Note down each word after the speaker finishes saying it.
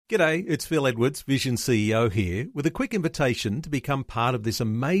G'day, it's Phil Edwards, Vision CEO here, with a quick invitation to become part of this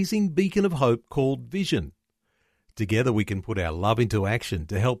amazing beacon of hope called Vision. Together we can put our love into action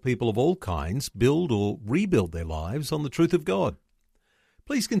to help people of all kinds build or rebuild their lives on the truth of God.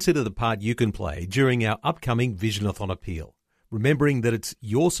 Please consider the part you can play during our upcoming Visionathon appeal, remembering that it's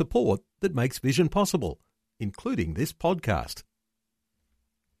your support that makes Vision possible, including this podcast.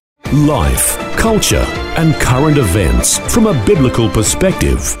 Life, culture, and current events from a biblical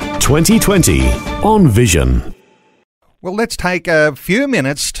perspective. 2020 on Vision. Well, let's take a few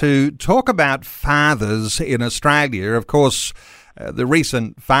minutes to talk about fathers in Australia. Of course, the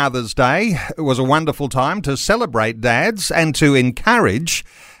recent Father's Day was a wonderful time to celebrate dads and to encourage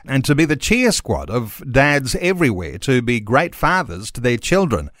and to be the cheer squad of dads everywhere, to be great fathers to their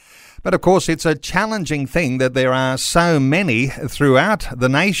children. But of course, it's a challenging thing that there are so many throughout the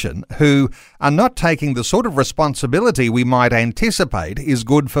nation who are not taking the sort of responsibility we might anticipate is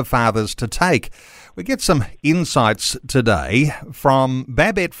good for fathers to take. We get some insights today from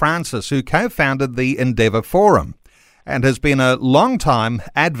Babette Francis, who co-founded the Endeavour Forum and has been a long-time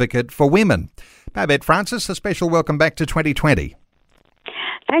advocate for women. Babette Francis, a special welcome back to 2020.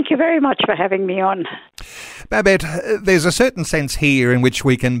 Thank you very much for having me on. Babette, there's a certain sense here in which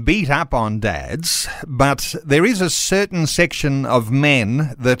we can beat up on dads, but there is a certain section of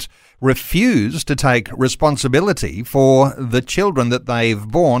men that refuse to take responsibility for the children that they've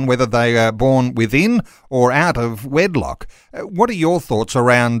born, whether they are born within or out of wedlock. What are your thoughts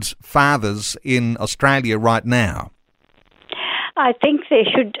around fathers in Australia right now? I think they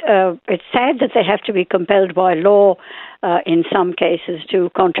should, it's sad that they have to be compelled by law in some cases to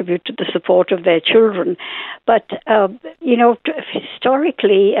contribute to the support of their children. But,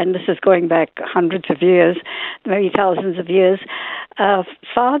 historically, and this is going back hundreds of years, maybe thousands of years,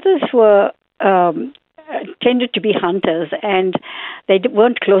 fathers were tended to be hunters, and they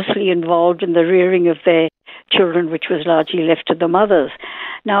weren't closely involved in the rearing of their children, which was largely left to the mothers.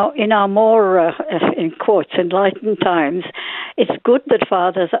 Now, in our more, in quotes, enlightened times, it's good that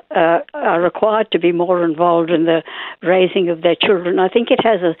fathers are required to be more involved in the raising of their children. I think it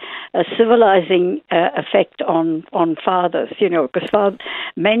has a civilizing effect on fathers, because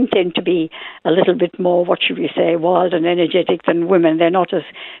men tend to be a little bit more, what should we say, wild and energetic than women. They're not as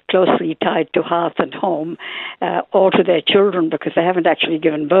closely tied to hearth and home or to their children because they haven't actually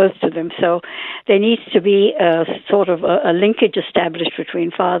given birth to them. So there needs to be sort of a linkage established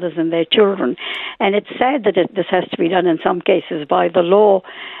between fathers and their children. And it's sad that this has to be done in some cases by the law,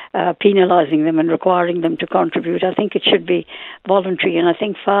 penalizing them and requiring them to contribute. I think it should be voluntary, and I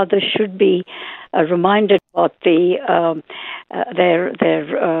think fathers should be reminded about their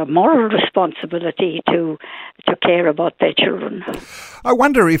moral responsibility to care about their children. I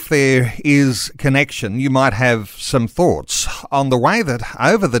wonder if there is connection. You might have some thoughts on the way that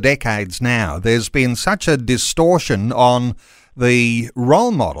over the decades now there's been such a distortion on the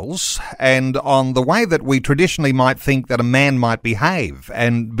role models and on the way that we traditionally might think that a man might behave,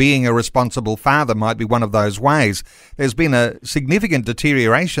 and being a responsible father might be one of those ways. There's been a significant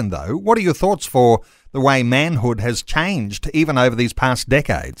deterioration, though. What are your thoughts for the way manhood has changed even over these past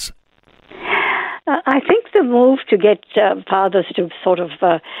decades? I think the move to get fathers to sort of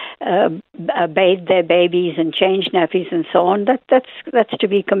bathe their babies and change nappies and so on, that's to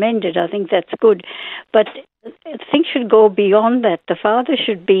be commended. I think that's good. But things should go beyond that. The father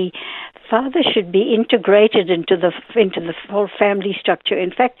should be integrated into the whole family structure.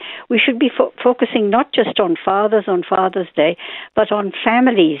 In fact, we should be focusing not just on fathers on Father's Day, but on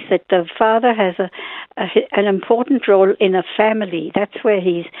families. That the father has an important role in a family. That's where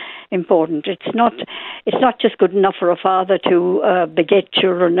he's important. It's not just good enough for a father to beget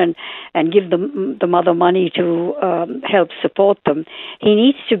children and give the mother money to help support them. He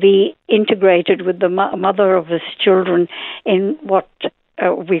needs to be integrated with the mother of his children in what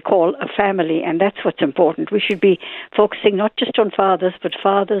we call a family, and that's what's important. We should be focusing not just on fathers, but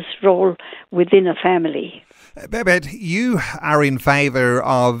fathers' role within a family. Babette, you are in favour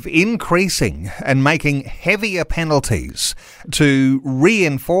of increasing and making heavier penalties to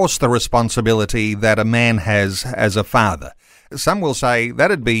reinforce the responsibility that a man has as a father. Some will say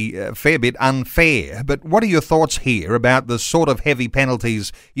that'd be a fair bit unfair, but what are your thoughts here about the sort of heavy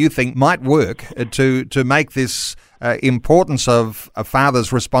penalties you think might work to make this importance of a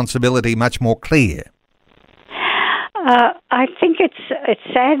father's responsibility much more clear? I think it's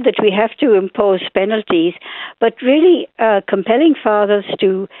sad that we have to impose penalties, but really compelling fathers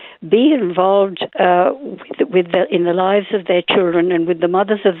to be involved in the lives of their children and with the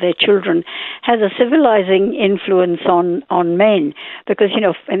mothers of their children has a civilizing influence on men, because in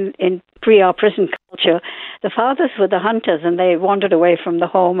our present culture, the fathers were the hunters, and they wandered away from the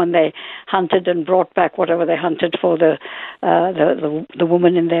home and they hunted and brought back whatever they hunted for the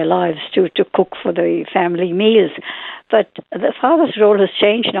woman in their lives to cook for the family meals. But the father's role has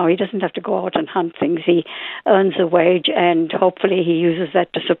changed now. He doesn't have to go out and hunt things. He earns a wage, and hopefully he uses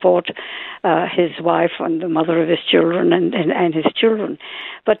that to support his wife and the mother of his children and his children.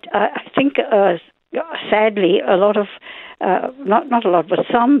 But I think, sadly, a lot of, not a lot, but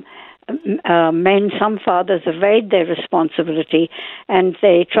some some fathers evade their responsibility, and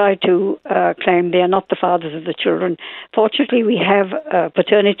they try to claim they are not the fathers of the children. Fortunately, we have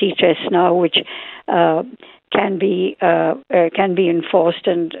paternity tests now, which can be enforced,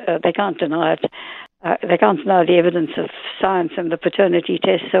 and they can't deny it. They can't deny the evidence of science and the paternity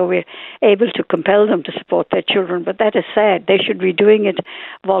test, so we're able to compel them to support their children. But that is sad. They should be doing it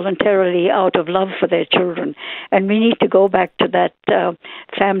voluntarily out of love for their children. And we need to go back to that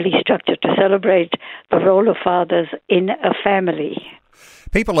family structure to celebrate the role of fathers in a family.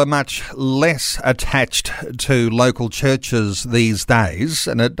 People are much less attached to local churches these days,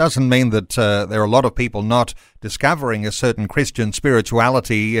 and it doesn't mean that there are a lot of people not discovering a certain Christian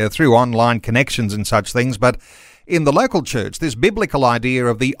spirituality through online connections and such things, but in the local church, this biblical idea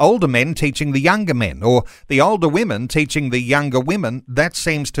of the older men teaching the younger men, or the older women teaching the younger women, that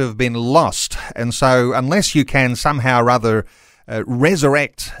seems to have been lost. And so unless you can somehow or other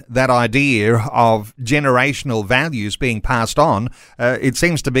resurrect that idea of generational values being passed on, it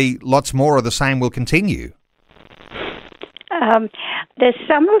seems to be lots more of the same will continue. There's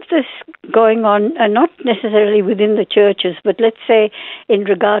some of this going on, not necessarily within the churches, but let's say in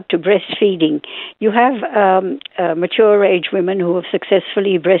regard to breastfeeding. You have mature age women who have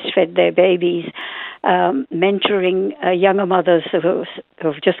successfully breastfed their babies, mentoring younger mothers who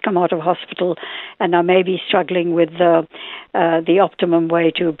have just come out of hospital and are maybe struggling with the optimum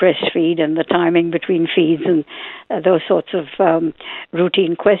way to breastfeed and the timing between feeds and those sorts of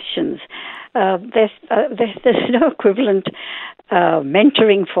routine questions. There's no equivalent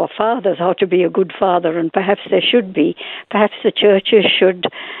mentoring for fathers, how to be a good father, and perhaps there should be. Perhaps the churches should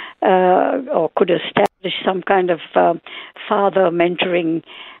or could establish some kind of father mentoring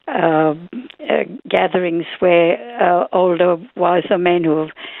gatherings where older, wiser men who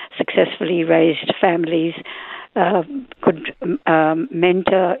have successfully raised families could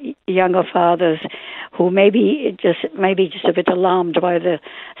mentor younger fathers who maybe just a bit alarmed by the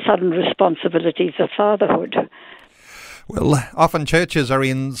sudden responsibilities of fatherhood. Well, often churches are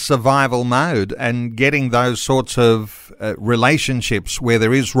in survival mode, and getting those sorts of relationships where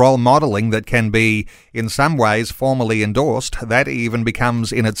there is role modelling that can be in some ways formally endorsed, that even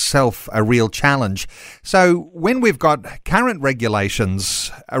becomes in itself a real challenge. So when we've got current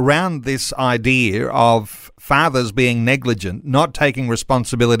regulations around this idea of fathers being negligent, not taking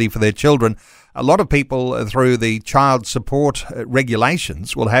responsibility for their children, a lot of people through the child support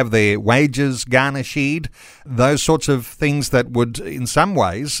regulations will have their wages garnished, those sorts of things that would in some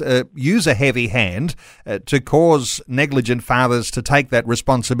ways use a heavy hand to cause negligent fathers to take that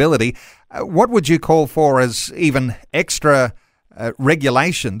responsibility. What would you call for as even extra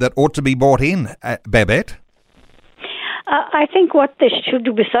regulation that ought to be brought in, Babette? I think what they should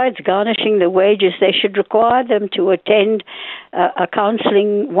do, besides garnishing the wages, they should require them to attend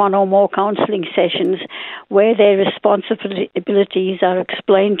one or more counselling sessions where their responsibilities are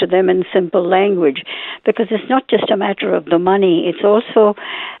explained to them in simple language. Because it's not just a matter of the money, it's also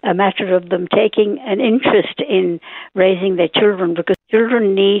a matter of them taking an interest in raising their children, because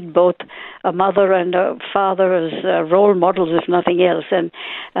children need both a mother and a father as role models, if nothing else. And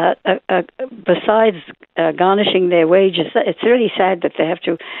besides garnishing their wages, it's really sad that they have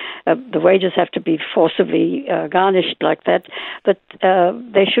to, the wages have to be forcibly garnished like that. But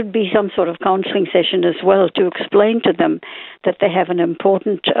there should be some sort of counselling session as well to explain to them that they have an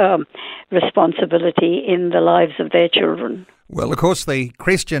important responsibility in the lives of their children. Well, of course, the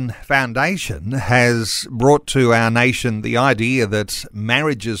Christian Foundation has brought to our nation the idea that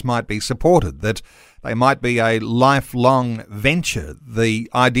marriages might be supported, that they might be a lifelong venture, the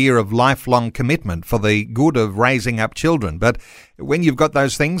idea of lifelong commitment for the good of raising up children. But when you've got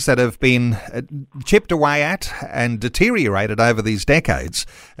those things that have been chipped away at and deteriorated over these decades,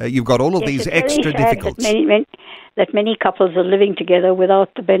 you've got all of these extra difficulties. that many couples are living together without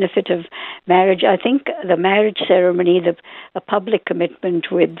the benefit of marriage. I think the marriage ceremony, a public commitment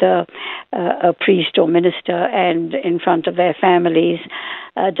with a priest or minister and in front of their families,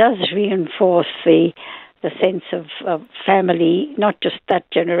 does reinforce the sense of family, not just that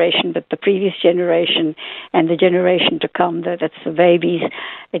generation, but the previous generation and the generation to come, that's the babies.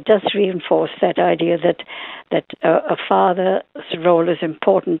 It does reinforce that idea that a father's role is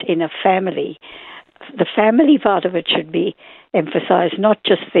important in a family. The family part of it should be emphasized, not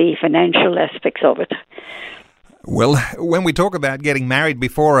just the financial aspects of it. Well, when we talk about getting married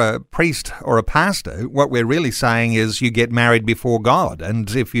before a priest or a pastor, what we're really saying is you get married before God.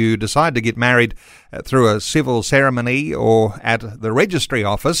 And if you decide to get married through a civil ceremony or at the registry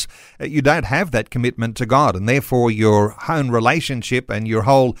office, you don't have that commitment to God. And therefore your own relationship and your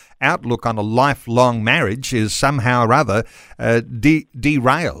whole outlook on a lifelong marriage is somehow or other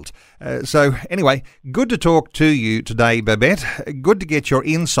derailed. So anyway, good to talk to you today, Babette. Good to get your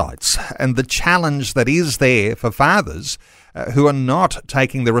insights and the challenge that is there for fathers who are not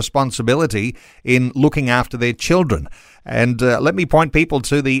taking the responsibility in looking after their children. And let me point people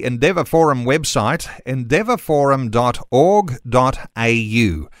to the Endeavour Forum website,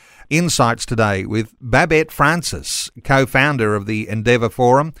 endeavourforum.org.au. Insights today with Babette Francis, co-founder of the Endeavour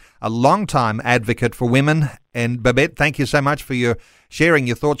Forum, a long-time advocate for women. And Babette, thank you so much for sharing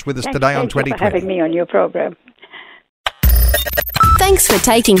your thoughts with us today on 2020. Thank you for having me on your program. Thanks for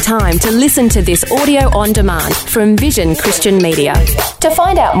taking time to listen to this audio on demand from Vision Christian Media. To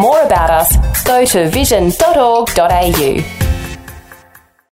find out more about us, go to vision.org.au.